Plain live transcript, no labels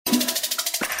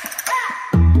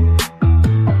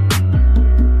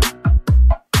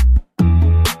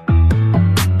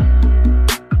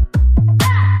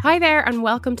there and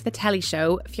welcome to The Telly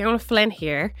Show. Fiona Flynn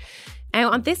here.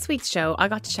 Now on this week's show I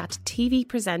got to chat to TV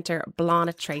presenter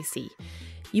Bláthnaid Tracy.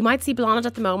 You might see Bláthnaid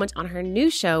at the moment on her new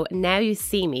show Now You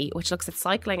See Me, which looks at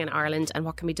cycling in Ireland and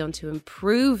what can be done to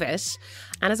improve it.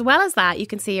 And as well as that, you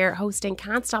can see her hosting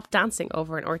Can't Stop Dancing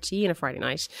over in RTE on a Friday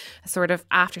night, a sort of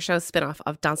after-show spin-off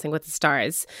of Dancing with the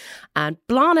Stars. And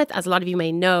Bláthnaid, as a lot of you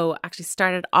may know, actually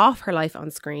started off her life on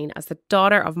screen as the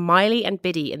daughter of Miley and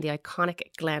Biddy in the iconic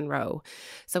Glenroe.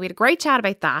 So we had a great chat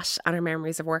about that and her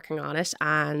memories of working on it,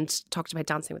 and talked about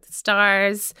Dancing with the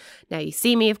Stars, Now You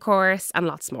See Me, of course, and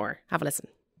lots more. Have a listen.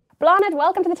 Bláthnaid,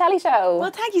 welcome to The Telly Show.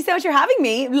 Well, thank you so much for having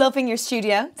me. Loving your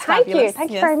studio. It's Thank fabulous.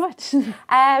 you very much.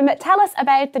 Tell us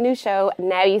about the new show,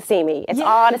 Now You See Me. It's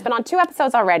been on 2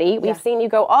 episodes already. We've seen you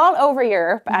go all over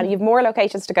Europe and you've more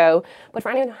locations to go. But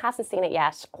for anyone who hasn't seen it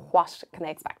yet, what can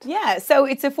they expect? Yeah, so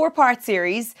it's a 4-part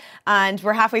series and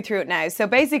we're halfway through it now. So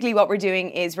basically what we're doing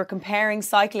is we're comparing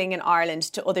cycling in Ireland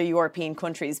to other European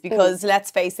countries because let's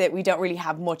face it, we don't really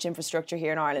have much infrastructure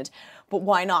here in Ireland. But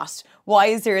why not? Why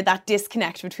is there that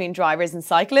disconnect between drivers and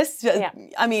cyclists? Yeah.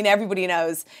 I mean, everybody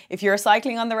knows if you're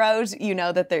cycling on the road, you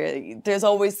know that there's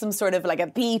always some sort of like a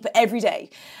beep every day.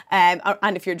 And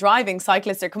if you're driving,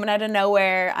 cyclists are coming out of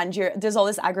nowhere and there's all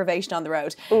this aggravation on the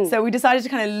road. So we decided to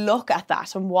kind of look at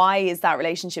that and why is that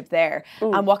relationship there?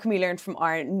 And what can we learn from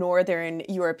our northern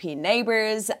European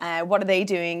neighbours? What are they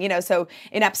doing? You know, so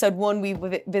in episode 1, we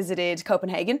visited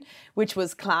Copenhagen, which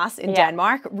was class in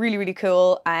Denmark. Really, really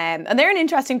cool. And they're an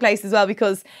interesting place as well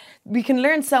because we can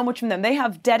learn so much from them. They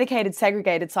have dedicated,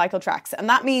 segregated cycle tracks. And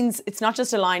that means it's not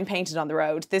just a line painted on the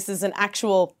road. This is an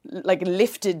actual, like,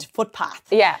 lifted footpath.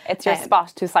 Yeah, it's your spot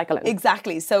to cycle in.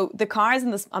 Exactly. So the cars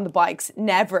and on the bikes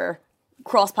never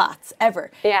cross paths,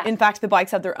 ever. Yeah. In fact, the bikes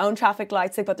have their own traffic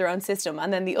lights, they've got their own system.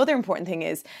 And then the other important thing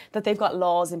is that they've got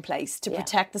laws in place to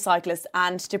protect the cyclists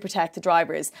and to protect the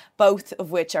drivers, both of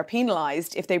which are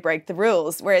penalised if they break the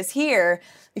rules. Whereas here,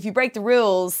 if you break the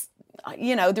rules,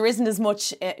 you know, there isn't as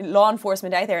much law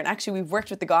enforcement out there. And actually, we've worked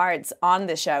with the guards on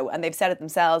this show and they've said it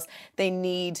themselves. They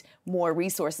need more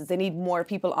resources. They need more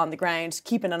people on the ground,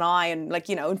 keeping an eye and, like,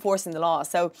 you know, enforcing the law.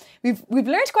 So we've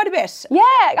learned quite a bit. Yeah,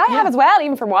 I have as well,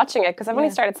 even from watching it, because I've only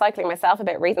started cycling myself a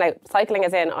bit recently. Cycling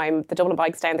as in, I'm the Dublin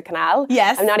bikes down the canal.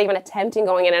 Yes. I'm not even attempting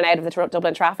going in and out of the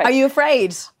Dublin traffic. Are you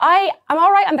afraid? I'm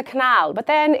all right on the canal, but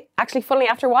then actually, funnily,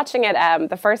 after watching it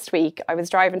the first week, I was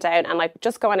driving down and like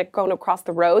just going across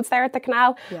the roads there at the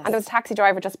canal, and there was a taxi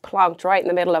driver just plonked right in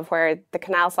the middle of where the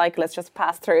canal cyclists just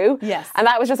passed through. Yes. And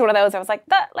that was just one of those, I was like,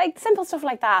 that, like, simple stuff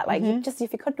like that, like,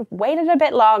 if you could have waited a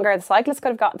bit longer, the cyclists could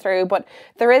have gotten through. But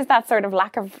there is that sort of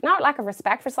not lack of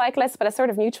respect for cyclists, but a sort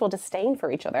of mutual disdain for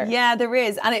each other. Yeah, there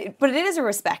is. But it is a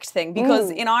respect thing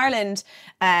because in Ireland,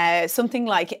 something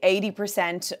like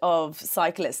 80% of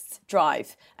cyclists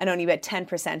drive and only about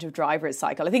 10% of drivers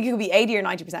cycle. I think it could be 80 or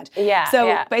 90%. Yeah.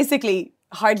 So basically,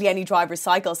 hardly any drivers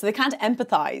cycle, so they can't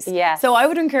empathise. Yes. So I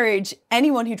would encourage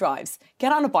anyone who drives,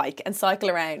 get on a bike and cycle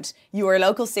around your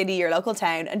local city, your local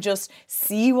town, and just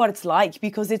see what it's like,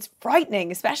 because it's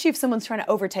frightening, especially if someone's trying to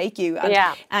overtake you.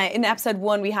 And in episode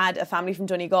 1, we had a family from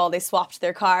Donegal. They swapped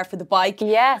their car for the bike.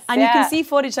 Yes. And you can see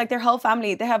footage, like their whole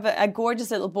family. They have a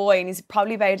gorgeous little boy, and he's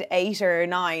probably about 8 or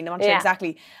 9, I'm not sure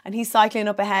exactly. And he's cycling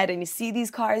up ahead, and you see these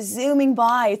cars zooming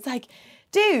by. It's like,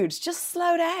 dude, just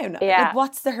slow down. Yeah. Like,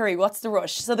 what's the hurry? What's the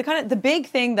rush? So the big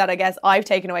thing that I guess I've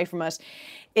taken away from it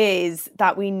is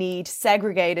that we need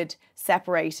segregated,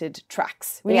 separated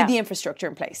tracks. We need the infrastructure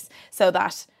in place so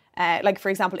that, like, for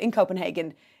example, in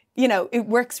Copenhagen, you know, it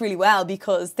works really well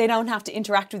because they don't have to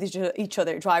interact with each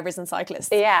other, drivers and cyclists.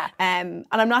 Yeah. And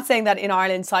I'm not saying that in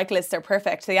Ireland cyclists are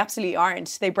perfect. They absolutely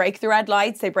aren't. They break the red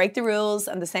lights, they break the rules,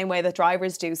 and the same way that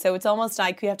drivers do. So it's almost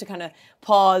like we have to kind of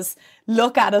pause,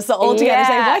 look at us all together and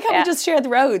say, why can't we just share the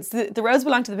roads? The roads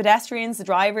belong to the pedestrians, the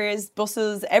drivers,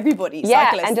 buses, everybody,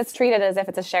 cyclists. And just treat it as if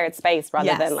it's a shared space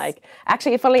rather than like...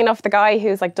 Actually, funnily enough, the guy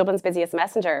who's like Dublin's busiest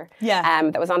messenger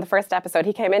that was on the first episode,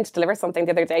 he came in to deliver something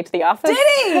the other day to the office. Did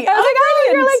he? I was like, oh,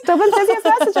 you're like Dublin's busiest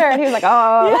messenger. And he was like,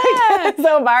 like,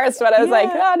 so embarrassed when I was like,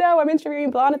 oh no, I'm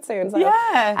interviewing Bláthnaid soon. So,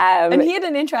 and he had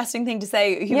an interesting thing to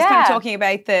say. He was kind of talking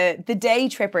about the day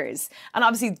trippers. And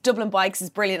obviously Dublin Bikes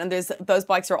is brilliant, and those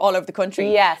bikes are all over the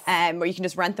country. Yes. Where you can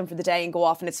just rent them for the day and go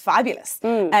off, and it's fabulous.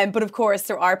 But of course,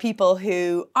 there are people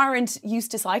who aren't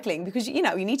used to cycling because, you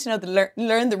know, you need to know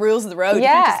learn the rules of the road. You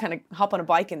can't just kind of hop on a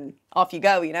bike and off you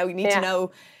go, you know. You need to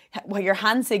know your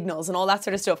hand signals and all that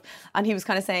sort of stuff. And he was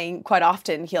kind of saying quite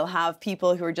often he'll have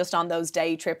people who are just on those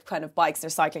day trip kind of bikes, they're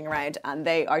cycling around and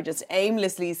they are just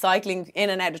aimlessly cycling in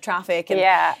and out of traffic. And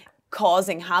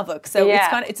causing havoc. So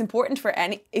it's important for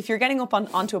if you're getting up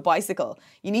onto a bicycle,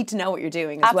 you need to know what you're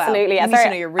doing as well. Absolutely. You need to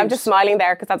know your route. I'm just smiling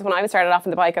there because that's when I started off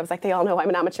on the bike. I was like, they all know I'm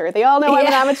an amateur. They all know I'm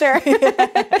an amateur.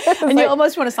 And you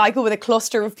almost want to cycle with a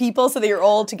cluster of people so that you're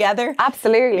all together.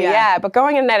 Absolutely, yeah. But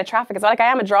going in and out of traffic as well, like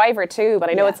I am a driver too, but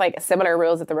I know it's like similar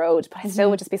rules of the road, but I still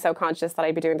would just be so conscious that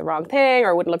I'd be doing the wrong thing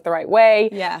or wouldn't look the right way.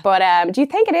 Yeah. But do you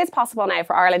think it is possible now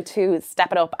for Ireland to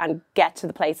step it up and get to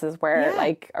the places where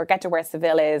or get to where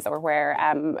Seville is or where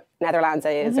Netherlands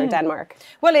is or Denmark?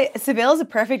 Well, Seville is a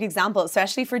perfect example,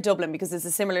 especially for Dublin, because it's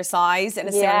a similar size and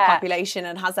a similar population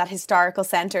and has that historical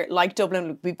centre like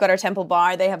Dublin. We've got our Temple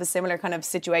Bar. They have a similar kind of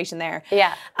situation there.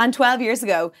 Yeah. And 12 years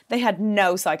ago, they had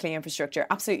no cycling infrastructure,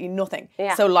 absolutely nothing.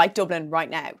 Yeah. So like Dublin right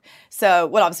now. So,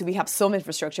 well, obviously we have some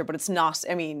infrastructure, but it's not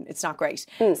great.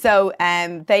 So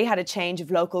they had a change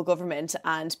of local government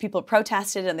and people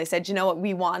protested and they said, you know what,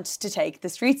 we want to take the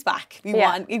streets back. We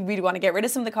want to get rid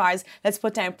of some of the cars. Let's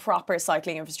put down proper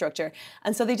cycling infrastructure.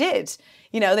 And so they did.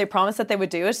 You know, they promised that they would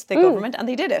do it, the government, and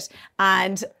they did it.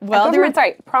 And well,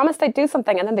 promised they'd do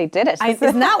something and then they did it.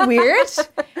 Isn't that weird?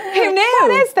 Who knew?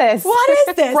 What is this?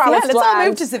 Let's all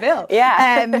move to Seville.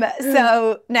 Yeah.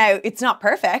 So now it's not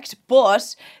perfect,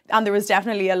 but there was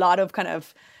definitely a lot of kind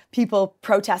of people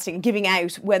protesting and giving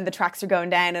out when the tracks are going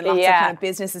down, and lots of kind of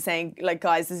businesses saying, like,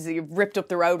 guys, you've ripped up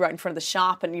the road right in front of the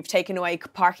shop and you've taken away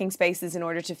parking spaces in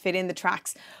order to fit in the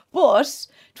tracks. But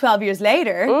 12 years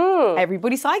later,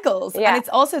 everybody cycles. Yeah. And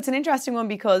it's an interesting one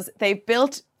because they've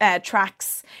built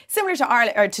tracks similar to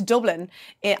Ireland or to Dublin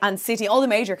and City, all the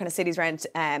major kind of cities around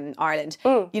Ireland.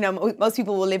 You know, most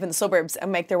people will live in the suburbs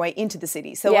and make their way into the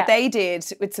city. So what they did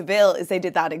with Seville is they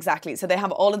did that exactly. So they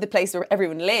have all of the places where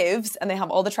everyone lives and they have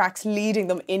all the tracks leading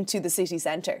them into the city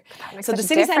centre. So the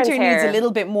city centre needs a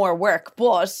little bit more work,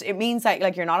 but it means that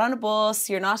like you're not on a bus,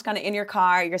 you're not kind of in your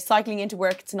car, you're cycling into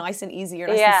work. It's nice and easy. You're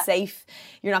nice and safe.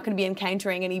 You're not going to be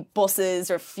encountering any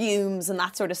buses or fumes and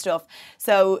that sort of stuff.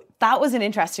 So that was an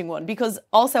interesting one because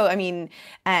also, I mean,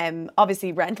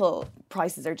 obviously rental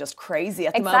prices are just crazy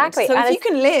at the moment. So if you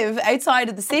can live outside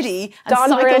of the city and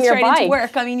cycle straight into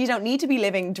work, I mean, you don't need to be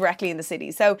living directly in the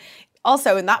city. So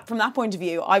also from that point of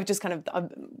view, I've just kind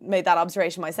of made that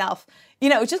observation myself. You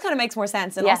know, it just kind of makes more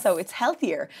sense. And also it's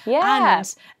healthier. Yeah.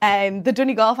 And the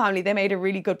Donegal family, they made a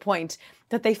really good point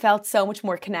that they felt so much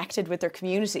more connected with their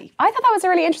community. I thought that was a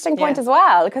really interesting point as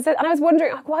well. And I was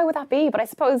wondering, like, why would that be? But I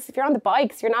suppose if you're on the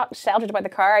bikes, you're not sheltered by the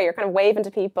car, you're kind of waving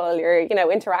to people, you're, you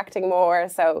know, interacting more.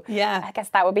 So I guess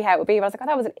that would be how it would be. But I was like, oh,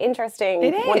 that was an interesting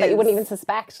one that you wouldn't even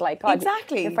suspect. Like, God,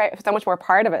 exactly. You're so much more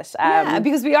part of it.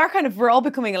 Because we're all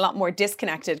becoming a lot more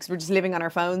disconnected because we're just living on our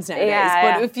phones nowadays.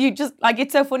 But if you just, like,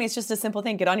 it's so funny, it's just a simple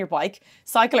thing. Get on your bike,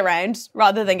 cycle around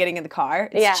rather than getting in the car.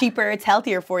 It's cheaper, it's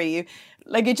healthier for you.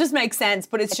 Like, it just makes sense,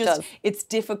 but it's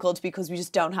difficult because we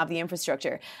just don't have the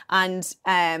infrastructure. And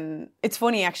it's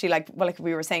funny, actually, like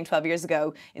we were saying 12 years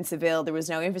ago in Seville, there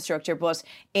was no infrastructure, but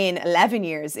in 11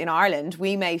 years in Ireland,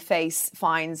 we may face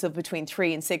fines of between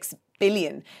 3 and 6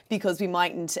 billion because we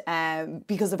mightn't,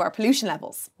 because of our pollution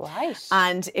levels. Right.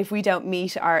 And if we don't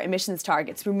meet our emissions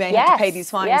targets, we may have to pay these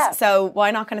fines. Yeah. So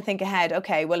why not kind of think ahead?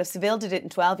 Okay, well, if Seville did it in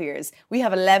 12 years, we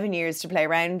have 11 years to play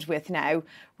around with now,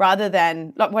 rather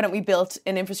than, like, why don't we build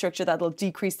an infrastructure that'll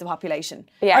decrease the population?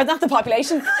 Yeah. Or not the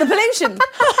population, the pollution.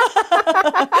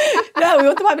 No, we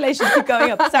want the population to keep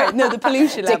going up. Sorry, no, the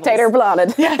pollution levels. Dictator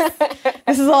Blonid. Yes.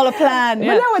 This is all a plan.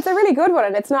 Yeah. But no, it's a really good one,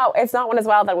 and it's not one as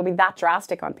well that will be that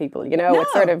drastic on people. You know,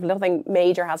 it's sort of nothing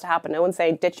major has to happen. No one's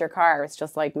saying ditch your car. It's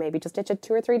just like maybe just ditch it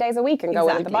 2 or 3 days a week and go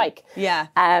in with the bike. Yeah.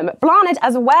 Blonid,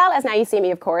 as well as Now You See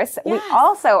Me, of course. Yes. We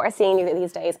also are seeing you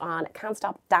these days on Can't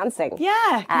Stop Dancing.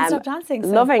 Yeah, Can't Stop Dancing. So.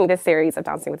 Loving this series of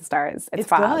Dancing with the Stars. It's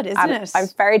fab. Good, isn't it? I'm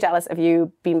very jealous of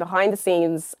you being behind the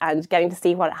scenes and getting to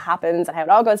see what happens and how it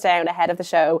all goes down ahead of the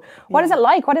show. What is it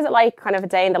like? What is it like, kind of a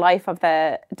day in the life of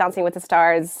the Dancing with the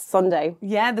Stars Sunday?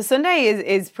 Yeah, the Sunday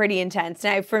is pretty intense.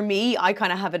 Now, for me, I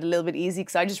kind of have it a little bit easy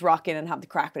because I just rock in and have the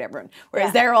crack with everyone.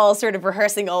 Whereas they're all sort of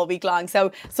rehearsing all week long.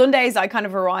 So Sundays, I kind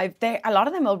of arrive there. A lot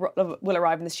of them will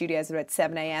arrive in the studios at about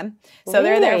 7 a.m. So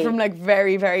they're there from like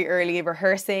very, very early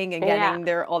rehearsing and getting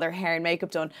all their hair and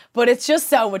makeup done. But it's just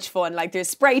so much fun. Like, there's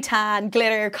spray tan,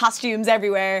 glitter, costumes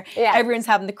everywhere. Yeah. Everyone's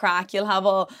having the crack. You'll have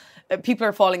all... people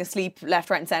are falling asleep left,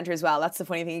 right and centre as well. That's the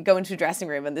funny thing. You go into a dressing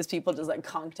room and there's people just like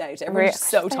conked out. Everyone's just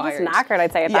so tired. Just knackered,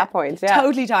 I'd say, at that point. Yeah.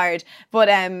 Totally tired. But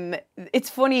it's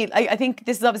funny. I think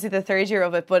this is obviously the third year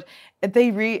of it, but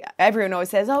everyone always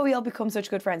says, oh, we all become such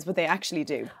good friends, but they actually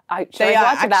do. I was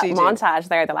watching that montage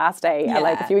there the last day,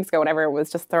 like a few weeks ago, whenever it was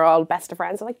just, they're all best of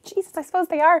friends. I'm like, Jesus, I suppose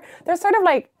they are. They're sort of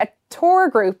like a tour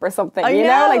group or something, you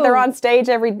know? Like, they're on stage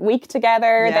every week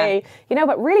together. They, you know,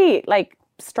 but really, like,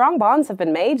 strong bonds have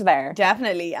been made there.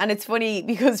 Definitely. And it's funny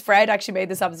because Fred actually made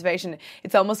this observation.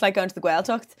 It's almost like going to the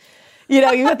Gaeltacht. You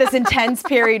know, you have this intense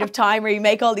period of time where you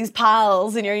make all these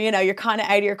pals and you're kind of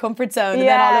out of your comfort zone, and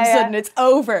then all of a sudden it's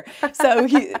over. So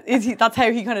that's how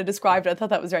he kind of described it. I thought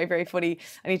that was very, very funny.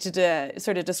 I need to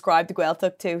sort of describe the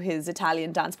Gaeltacht to his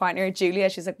Italian dance partner, Julia.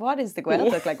 She's like, what is the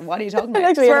Gaeltacht? Like, what are you talking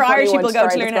about? It's where Irish people go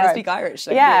to learn how to speak Irish.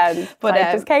 Like, but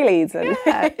there's Kaylee's.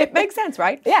 It makes sense,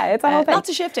 right? Yeah, it's a whole thing. Lots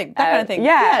of shifting, that kind of thing.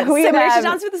 We similar to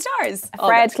Dancing with the Stars.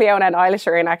 Fred, Cleona and Eilish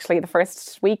are in actually the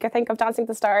first week, I think, of Dancing with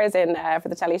the Stars for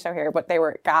the telly show here, but they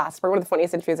were gassed. One of the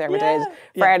funniest interviews I ever did.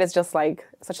 Fred is just like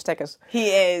such a ticket. He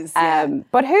is.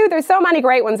 But there's so many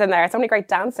great ones in there, so many great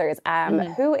dancers.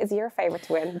 Who is your favourite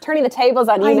to win? I'm turning the tables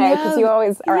on you now because you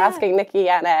always are asking Nikki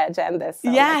and Jen this. So.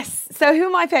 Yes. So who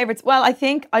are my favourites? Well, I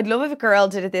think I'd love if a girl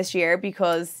did it this year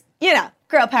because,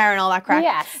 girl power and all that crap.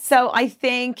 Yes. So I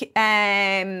think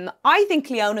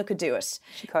Cleona could do it.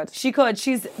 She could.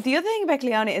 She's the other thing about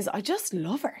Cleona is I just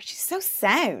love her. She's so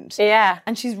sound. Yeah.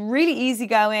 And she's really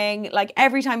easygoing. Like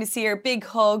every time you see her, big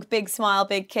hug, big smile,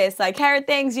 big kiss, like her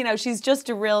things, she's just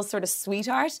a real sort of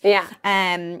sweetheart. Yeah.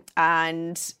 And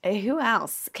who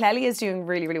else? Clelia is doing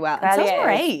really, really well. And so's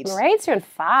Mairead. Mairead's doing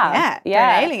fab.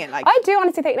 Yeah. They're nailing it. Like I do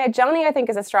honestly think now Johnny I think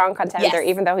is a strong contender,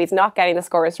 even though he's not getting the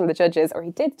scores from the judges, or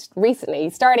he did recently.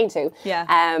 He's starting to. Yeah.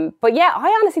 But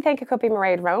I honestly think it could be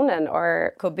Mairead Ronan,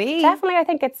 or could be. Definitely, I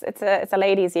think it's a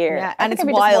ladies' year. Yeah, and it's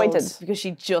wild because she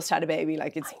just had a baby.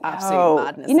 Like it's absolute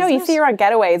madness. You see her on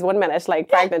Getaways 1 minute, like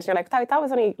pregnant. You're like, that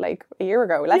was only like a year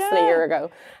ago, less than a year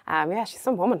ago. She's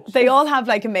some woman. They all have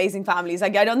like amazing families.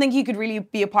 Like I don't think you could really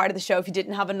be a part of the show if you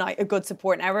didn't have a good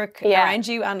support network around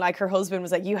you. And like her husband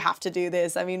was like, you have to do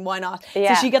this. I mean, why not?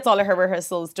 Yeah. So she gets all of her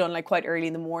rehearsals done like quite early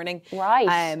in the morning.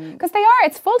 Right. Because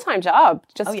it's a full-time job.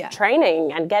 Just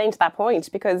training and getting to that point,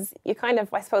 because you kind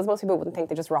of, I suppose most people wouldn't think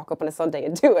they just rock up on a Sunday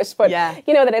and do it, but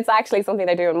you know that it's actually something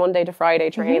they do on Monday to Friday,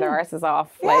 train their arses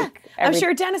off. Like I'm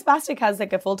sure Dennis Bastick has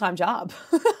like a full-time job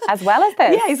as well as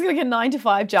this. Yeah, he's got like a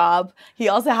 9-to-5 job. He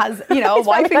also has a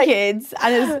wife and kids,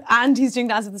 and he's doing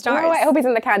Dance with the Stars. I hope he's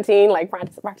in the canteen like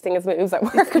practicing his moves at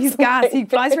work. He's gas. He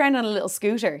flies around on a little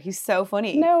scooter. He's so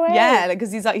funny. No way. Yeah,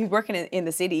 because he's working in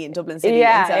the city, in Dublin City,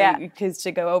 because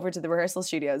to go over to the rehearsal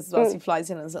studios as well. So he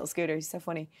flies in on his little scooter. He's so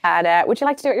funny. And would you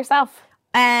like to do it yourself?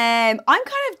 I'm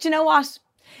kind of, do you know what?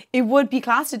 It would be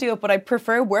class to do it, but I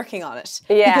prefer working on it.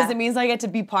 Yeah. Because it means I get to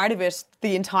be part of it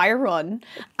the entire run,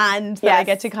 and that I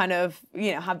get to kind of,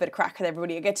 have a bit of crack with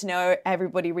everybody. I get to know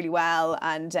everybody really well.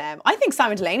 And I think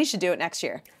Simon Delaney should do it next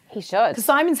year. He should. Because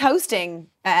Simon's hosting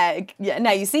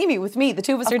Now You See Me with me. The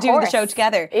two of us are doing the show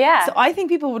together. Yeah. So I think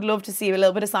people would love to see a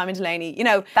little bit of Simon Delaney.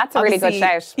 That's a really good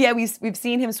shout. Yeah, we've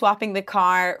seen him swapping the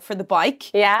car for the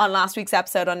bike on last week's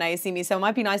episode on Now You See Me. So it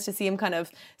might be nice to see him kind of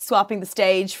swapping the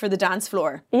stage for the dance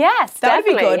floor. Yes, that would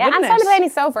be good, wouldn't and it? Simon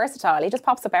Delaney's so versatile. He just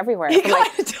pops up everywhere. From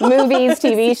like movies,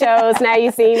 TV shows, Now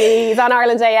You See Me. He's on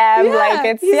Ireland AM.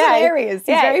 He's hilarious.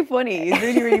 He's very funny. He's a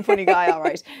really, really funny guy, all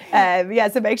right.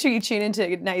 So make sure you tune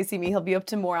into Now You See Me. He'll be up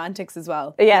to more antics as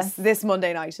well. Yes. This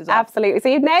Monday night as well. Absolutely.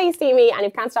 So Now You See Me and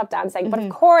you Can't Stop Dancing. But of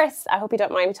course, I hope you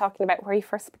don't mind me talking about where you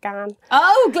first began.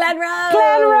 Oh, Glenroe.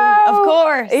 Glenroe. Of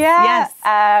course. Yeah. Yes.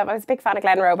 I was a big fan of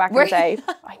Glenroe back in the day.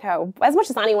 I know. As much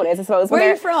as anyone is, I suppose. Where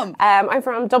are you from? I'm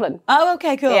from Dublin. Oh,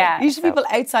 okay, cool. Yeah, usually people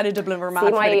outside of Dublin were mad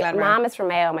for Glenroe. My mum is from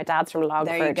Mayo, my dad's from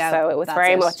Longford. There you go. So it was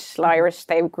very much Irish.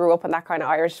 They grew up in that kind of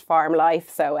Irish farm life.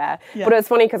 So, but it was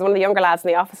funny because one of the younger lads in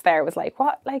the office there was like,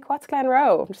 what's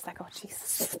Glenroe? I'm just like, oh,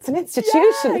 Jesus, it's an institution.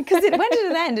 Because when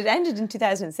did it end? It ended in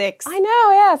 2006. I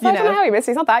know, yeah. So I don't know how he missed.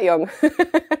 He's not that young.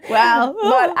 Well.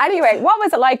 But anyway, what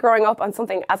was it like growing up on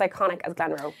something as iconic as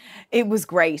Glenroe? It was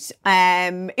great.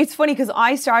 It's funny because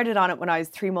I started on it when I was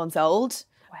 3 months old.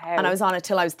 Wow. And I was on it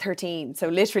till I was 13. So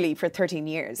literally for 13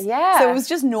 years. Yeah. So it was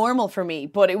just normal for me.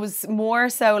 But it was more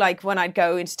so like when I'd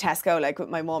go into Tesco like with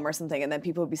my mum or something and then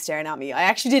people would be staring at me. I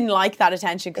actually didn't like that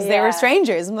attention because they were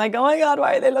strangers. I'm like, oh my God,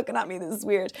 why are they looking at me? This is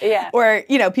weird. Yeah. Or,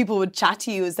 people would chat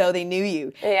to you as though they knew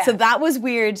you. Yeah. So that was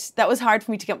weird. That was hard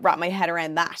for me to wrap my head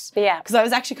around that. Yeah. Because I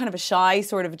was actually kind of a shy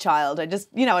sort of a child. I just,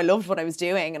 I loved what I was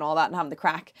doing and all that and having the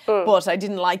crack. But I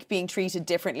didn't like being treated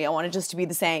differently. I wanted just to be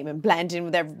the same and blend in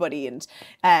with everybody.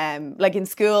 And like in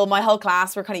school, my whole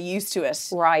class were kind of used to it.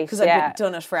 Right, because I'd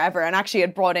done it forever. And actually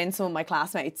I'd brought in some of my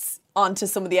classmates onto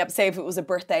some of the episodes. Say if it was a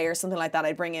birthday or something like that,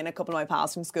 I'd bring in a couple of my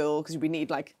pals from school because we need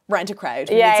like rent a crowd.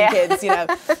 We need some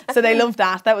kids, So they loved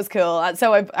that. That was cool. And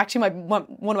so I've actually one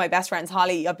of my best friends,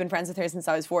 Holly, I've been friends with her since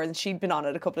I was 4 and she'd been on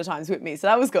it a couple of times with me. So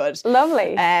that was good.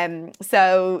 Lovely.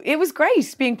 So it was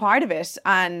great being part of it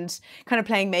and kind of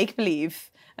playing make-believe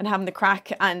and having the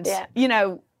crack and,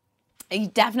 You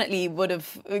definitely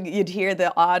you'd hear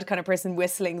the odd kind of person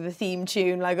whistling the theme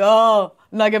tune, like, oh,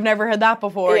 like I've never heard that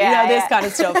before, this kind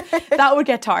of stuff. That would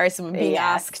get tiresome, and being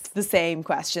asked the same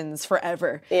questions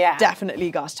forever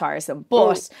definitely got tiresome.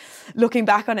 But looking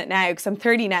back on it now, because I'm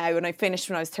 30 now and I finished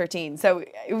when I was 13, so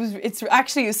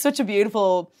it's such a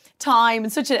beautiful time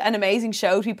and such an amazing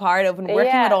show to be part of, and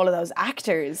working with all of those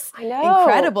actors. I know.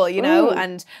 Incredible,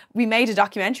 and we made a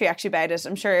documentary actually about it.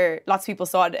 I'm sure lots of people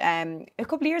saw it a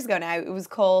couple of years ago now. It was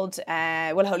called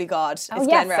Well Holy God. Oh,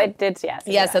 yes, I did, yes.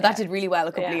 Yeah, so that did really well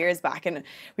a couple of years back, and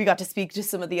we got to speak to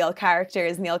some of the old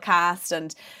characters and the old cast,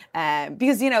 and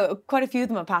because, quite a few of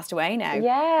them have passed away now.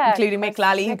 Yeah. Including Mick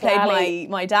Lally, who played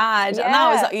my dad. Yeah. And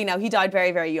that was, he died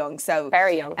very, very young. So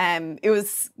very young. It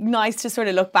was nice to sort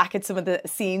of look back at some of the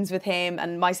scenes with him,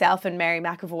 and myself and Mary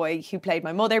McAvoy, who played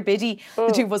my mother, Biddy.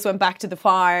 The two of us went back to the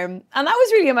farm, and that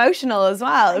was really emotional as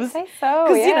well. I'd say so,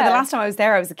 because the last time I was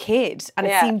there, I was a kid, and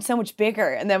it seemed so much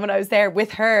bigger. And then when I was there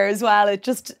with her as well,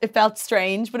 it felt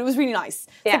strange, but it was really nice.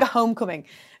 It's like a homecoming.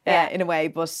 In a way,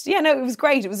 but it was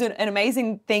great. It was an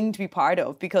amazing thing to be part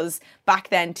of, because back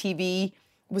then TV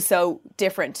was so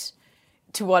different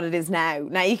to what it is now.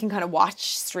 Now you can kind of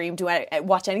watch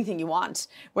anything you want,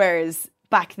 whereas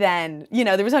back then,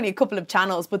 there was only a couple of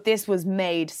channels, but this was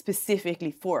made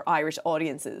specifically for Irish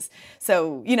audiences.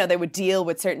 So, they would deal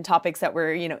with certain topics that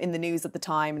were, in the news at the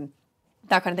time, and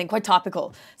that kind of thing, quite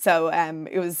topical. So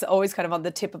it was always kind of on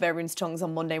the tip of everyone's tongues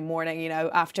on Monday morning,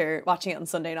 after watching it on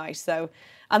Sunday night. So,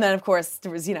 and then of course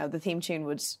there was, the theme tune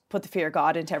would put the fear of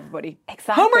God into everybody.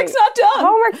 Exactly. Homework's not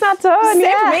done.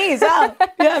 Same for me as well.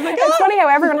 Yeah, I'm like, It's funny how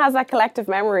everyone has that collective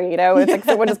memory, It's like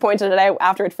someone just pointed it out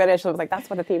after it finished. I was like, that's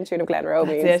what the theme tune of Glenroe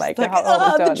means. Like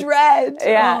the dread.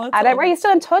 Yeah. And are you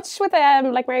still in touch with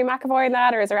like Mary McAvoy and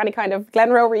that, or is there any kind of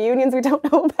Glenroe reunions we don't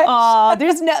know about?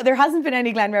 There hasn't been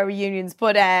any Glenroe reunions,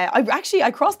 but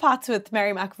I cross paths with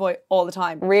Mary McAvoy all the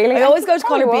time. Really? I always go to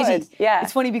call her Biddy. Yeah.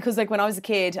 It's funny because when I was a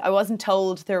kid, I wasn't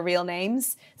told their real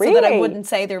names, really? So that I wouldn't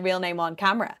say their real name on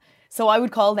camera. So I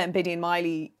would call them Biddy and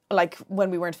Miley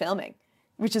when we weren't filming,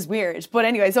 which is weird. But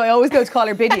anyway, so I always go to call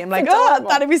her Biddy. I'm like,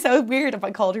 that'd be so weird if I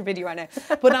called her Biddy right now.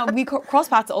 But no, we cross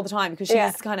paths all the time, because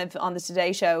she's kind of on the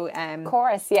Today Show in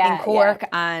Cork.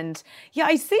 And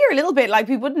I see her a little bit. Like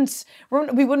we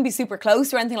wouldn't be super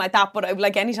close or anything like that, but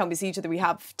like anytime we see each other, we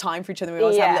have time for each other. We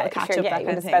always have a little catch up, that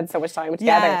kind of thing. Spend so much time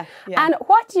together. Yeah. And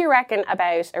what do you reckon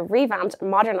about a revamped,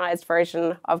 modernised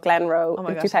version of Glenroe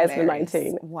in 2019?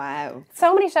 Hilarious. Wow.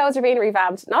 So many shows are being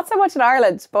revamped, not so much in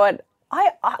Ireland, but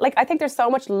I think there's so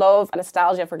much love and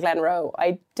nostalgia for Glenroe.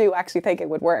 I do actually think it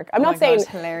would work. I'm not saying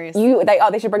hilarious.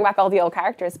 They should bring back all the old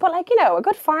characters, but a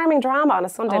good farming drama on a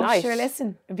Sunday night. Sure,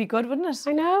 listen, it'd be good, wouldn't it?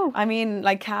 I know. I mean,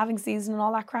 like calving season and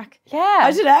all that crack. Yeah,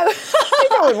 I don't know. I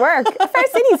think that would work. Fair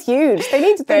City's huge.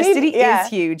 Fair City is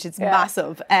huge. It's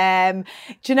massive. Do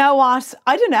you know what?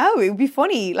 I don't know. It would be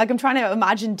funny. Like I'm trying to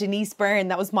imagine Denise Byrne.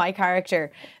 That was my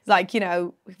character. Like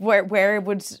where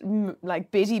would like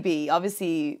Biddy be?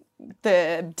 Obviously,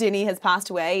 the Dinny has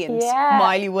passed away, and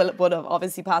Miley would have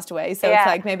obviously passed away. So it's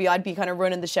like maybe I'd be kind of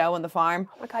running the show on the farm.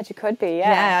 Oh my God, you could be,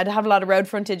 Yeah, I'd have a lot of road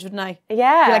frontage, wouldn't I?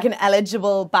 Yeah. Be like an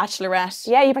eligible bachelorette.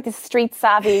 Yeah, you'd be like this street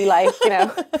savvy, and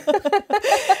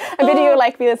Biddy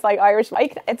would be this Irish,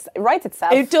 it writes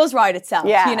itself. It does write itself,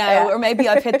 or maybe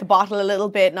I've hit the bottle a little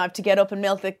bit and I have to get up and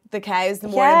milk the cows in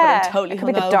the morning, but I'm totally hungover.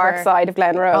 It could be the dark side of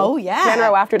Glenroe. Oh yeah.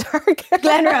 Glenroe After Dark.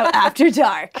 Glenroe After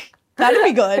Dark. That'd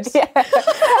be good. Yeah.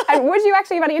 And would you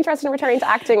actually have any interest in returning to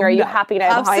acting, or are you happy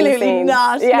now behind the scenes?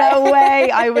 Absolutely not. No way.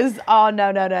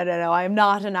 No. I am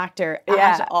not an actor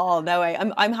at all. No way.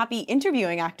 I'm happy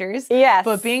interviewing actors. Yes.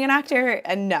 But being an actor,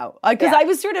 no. Because I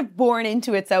was sort of born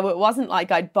into it, so it wasn't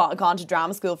like I'd gone to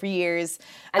drama school for years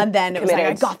and then it was like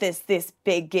I got this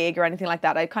big gig or anything like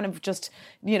that. I kind of just,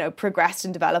 progressed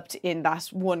and developed in that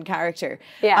one character.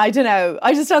 Yeah. I don't know.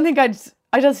 I just don't think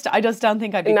I just don't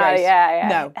think I'd be great. Yeah.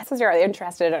 No. That's because you're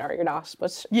interested in it or you're not.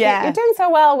 But you're doing so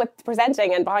well with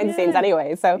presenting and behind the scenes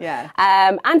anyway. So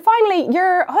and finally,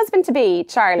 your husband-to-be,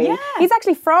 Charlie, he's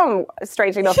actually from,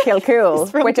 strangely enough,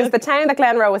 Kilcool, which is the town that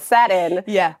Glenroe was set in.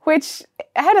 Yeah. Which,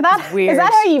 how did that, weird. Is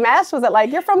that how you met? Was it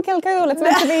like, you're from Kilcool, it's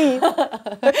meant to be?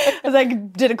 I was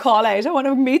like, did a call out. I want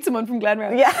to meet someone from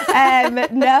Glenroe. Yeah.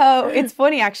 No, it's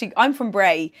funny actually. I'm from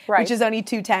Bray, right, which is only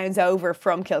 2 towns over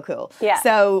from Kilcool. Yeah.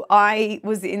 So I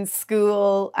was in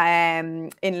school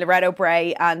in Loretto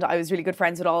Bray, and I was really good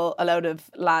friends with a load of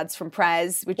lads from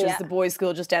Prez, which is the boys'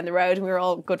 school just down the road, and we were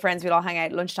all good friends. We'd all hang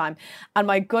out at lunchtime. And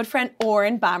my good friend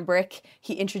Oren Bambrick,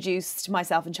 he introduced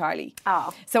myself and Charlie.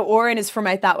 Oh. So Oren is from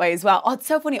out that way as well. Oh, it's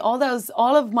so funny. All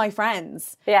of my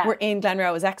friends were in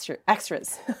Glenroe as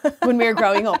extras when we were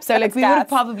growing up. So like we would have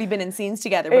probably been in scenes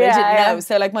together, but I didn't know.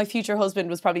 So like my future husband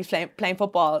was probably playing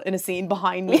football in a scene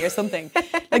behind me or something.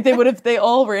 Like they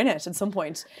all were in it at some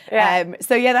point.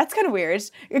 So yeah, that's kind of weird.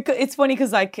 It's funny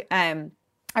because like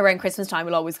around Christmas time,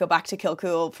 we'll always go back to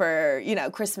Kilcool for, you know,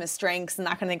 Christmas drinks and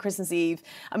that kind of thing, Christmas Eve.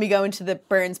 And we go into the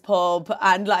Burns pub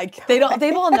and like, they've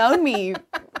all known me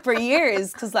for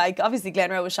years because like, obviously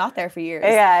Glenroe was shot there for years.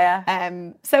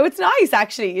 So it's nice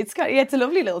actually. It's a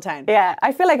lovely little town. Yeah.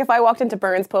 I feel like if I walked into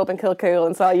Burns pub in Kilcool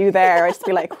and saw you there, I'd just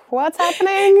be like, what's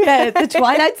happening? Yeah, the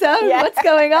Twilight Zone. What's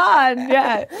going on?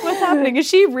 Yeah. What's happening? Is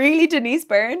she really Denise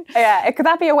Byrne? Yeah. Could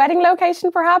that be a wedding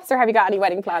location perhaps? Or have you got any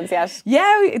wedding plans yet?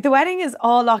 Yeah, the wedding is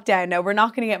all locked down. No, we're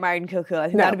not going to get married in Kilcool. I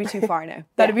think that'd be too far now.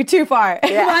 That'd be too far.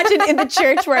 Imagine in the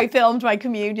church where I filmed my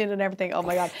communion and everything. Oh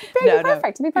my God. It'd be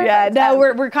perfect. Yeah, no,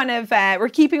 we're kind of we're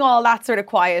keeping all that sort of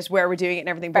quiet where we're doing it and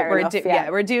everything. But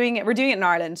we're doing it in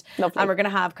Ireland. Lovely. And we're going to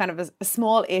have kind of a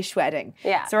small-ish wedding.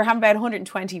 Yeah. So we're having about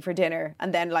 120 for dinner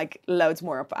and then like loads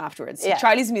more up afterwards. Yeah.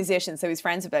 Charlie's a musician, so he's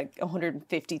friends with like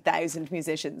 150,000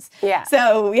 musicians. Yeah.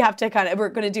 So we have to we're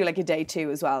going to do like a day 2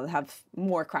 as well and have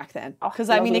more crack then. Because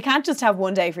I mean, you can't just have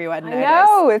one day for your wedding.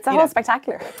 No, it's a whole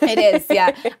spectacular. It is,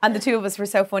 yeah. And the two of us were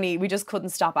so funny. We just couldn't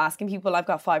stop asking people. I've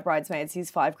got 5 bridesmaids. He's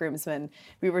 5 groomsmen.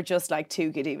 We were just like too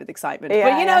giddy with excitement.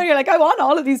 But you know, you're like, I want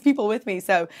all of these people with me.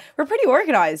 So we're pretty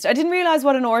organised. I didn't realise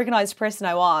what an organised person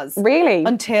I was. Really?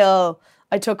 Until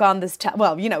I took on this,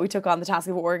 we took on the task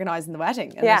of organising the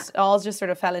wedding. And it all just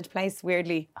sort of fell into place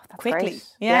weirdly, quickly. Great.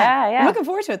 Yeah. I'm looking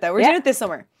forward to it though. We're doing it this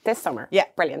summer. This summer. Yeah.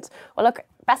 Brilliant. Well, look,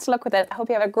 best of luck with it. I hope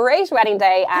you have a great wedding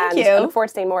day. And thank you. I look forward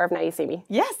to seeing more of Now You See Me.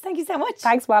 Yes, thank you so much.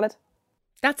 Thanks, Bláthnaid.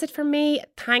 That's it from me.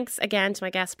 Thanks again to my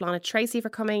guest Bláthnaid Tracy for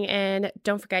coming in.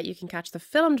 Don't forget you can catch the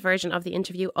filmed version of the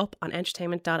interview up on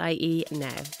entertainment.ie now.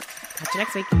 Catch you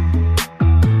next week.